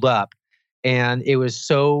hold up. And it was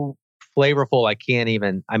so flavorful. I can't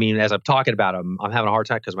even, as I'm talking about them, I'm having a hard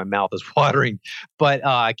time because my mouth is watering, but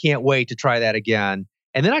I can't wait to try that again.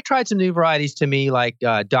 And then I tried some new varieties to me, like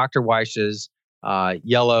Dr. Weiss's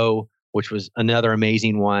yellow, which was another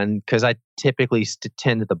amazing one because I typically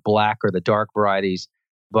tend to the black or the dark varieties.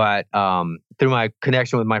 But through my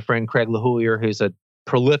connection with my friend Craig LaHoulier, who's a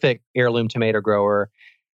prolific heirloom tomato grower,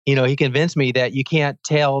 he convinced me that you can't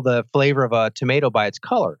tell the flavor of a tomato by its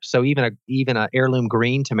color. So even a heirloom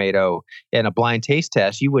green tomato in a blind taste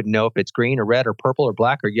test, you wouldn't know if it's green or red or purple or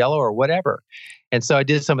black or yellow or whatever. And so I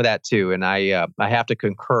did some of that too. And I have to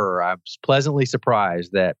concur. I was pleasantly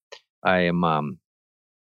surprised that I'm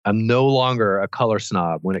no longer a color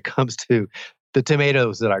snob when it comes to the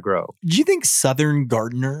tomatoes that I grow. Do you think Southern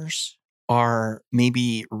gardeners are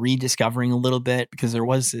maybe rediscovering a little bit? Because there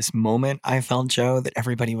was this moment I felt, Joe, that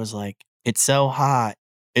everybody was like, it's so hot,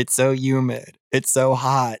 it's so humid, it's so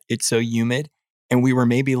hot, it's so humid. And we were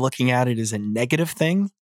maybe looking at it as a negative thing.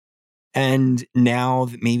 And now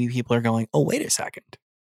that maybe people are going, oh, wait a second,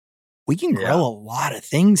 we can grow a lot of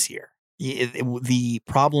things here. The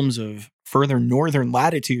problems of further northern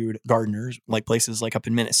latitude gardeners, like places like up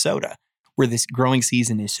in Minnesota, where this growing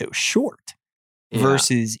season is so short,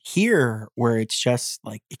 versus here where it's just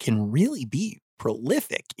like it can really be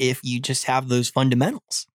prolific if you just have those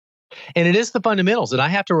fundamentals. And it is the fundamentals. And I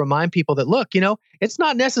have to remind people that, look, it's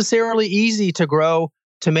not necessarily easy to grow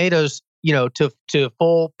tomatoes, to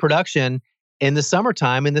full production in the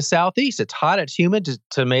summertime in the Southeast. It's hot, it's humid,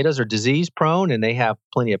 tomatoes are disease prone and they have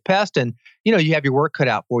plenty of pests and, you have your work cut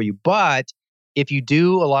out for you. But if you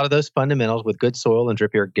do a lot of those fundamentals with good soil and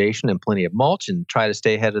drip irrigation and plenty of mulch and try to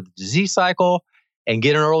stay ahead of the disease cycle and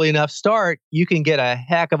get an early enough start, you can get a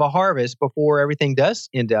heck of a harvest before everything does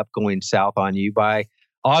end up going south on you by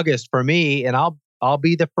August for me. And I'll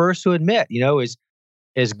be the first to admit,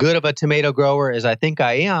 as good of a tomato grower as I think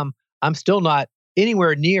I am, I'm still not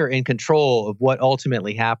anywhere near in control of what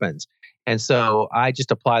ultimately happens. And so I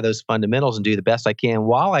just apply those fundamentals and do the best I can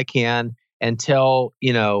while I can until,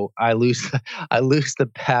 I lose the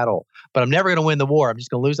battle. But I'm never going to win the war. I'm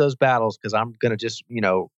just going to lose those battles because I'm going to just,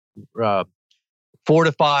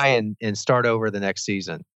 fortify and start over the next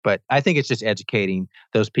season. But I think it's just educating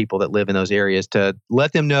those people that live in those areas to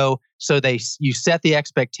let them know so you set the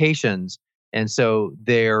expectations. And so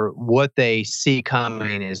what they see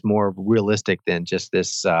coming is more realistic than just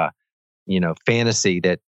this, fantasy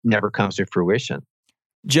that never comes to fruition.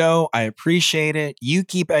 Joe, I appreciate it. You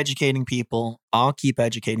keep educating people. I'll keep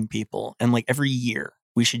educating people. And like every year,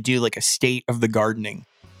 we should do like a state of the gardening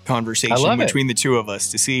conversation between the two of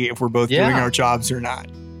us to see if we're both doing our jobs or not.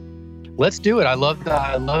 Let's do it. I love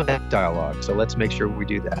that dialogue. So let's make sure we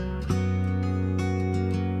do that.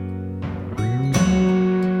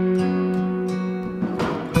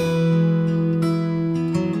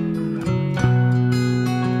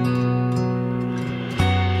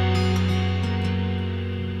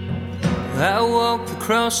 I walk the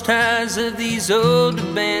cross ties of these old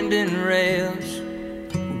abandoned rails,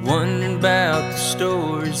 wondering about the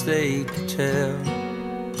stories they could tell.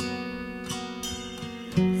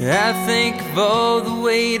 I think of all the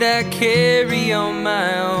weight I carry on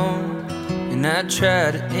my own, and I try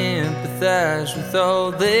to empathize with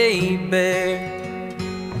all they bear.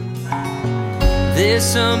 There's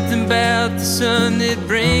something about the sun that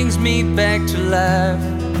brings me back to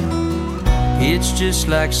life. It's just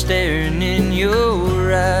like staring in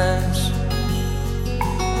your eyes.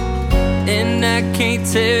 I can't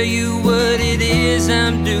tell you what it is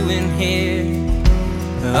I'm doing here.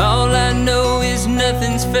 All I know is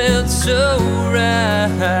nothing's felt so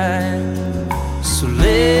right. So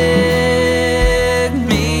let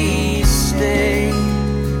me stay,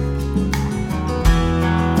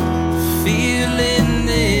 feeling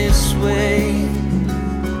this way.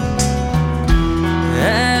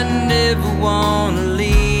 I never wanna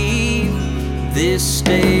leave this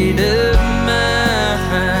state of mind.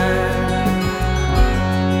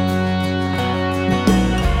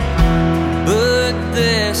 But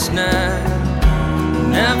that's not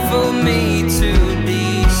for me to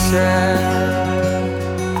decide.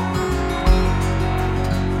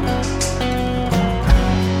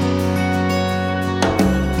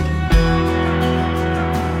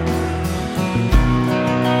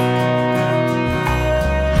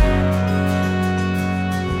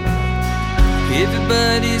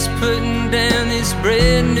 Everybody's putting down this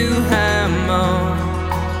brand new high I'm on,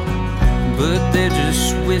 but they're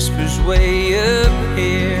just whispers way up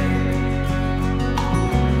here.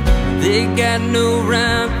 They got no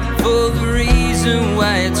rhyme for the reason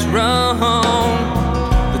why it's wrong,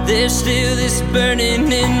 but there's still this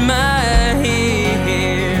burning in my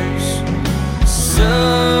ears.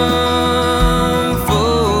 Some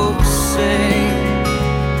folks say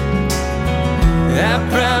I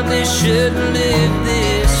probably shouldn't live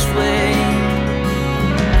this way,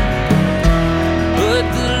 but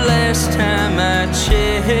the last time I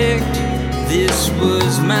checked, this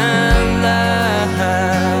was my life.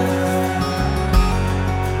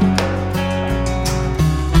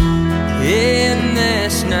 And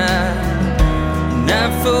that's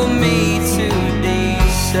not for me to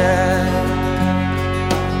decide.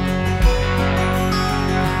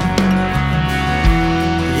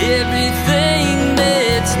 Everything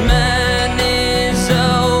that's mine is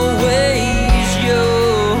always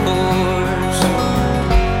yours,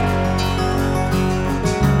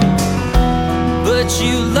 but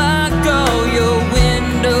you lock all your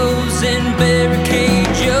windows and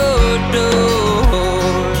barricade your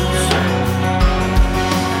doors.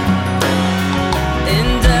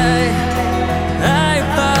 And I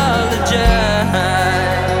apologize.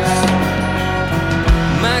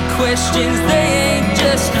 My questions, they ain't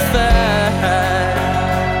justified,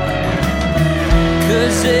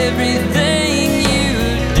 'cause everything you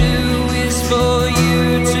do is for you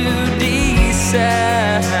to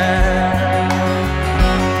decide.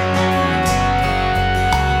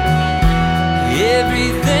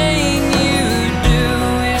 Everything you do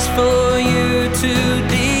is for you to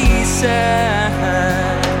decide.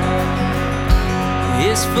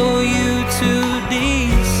 It's for you to decide.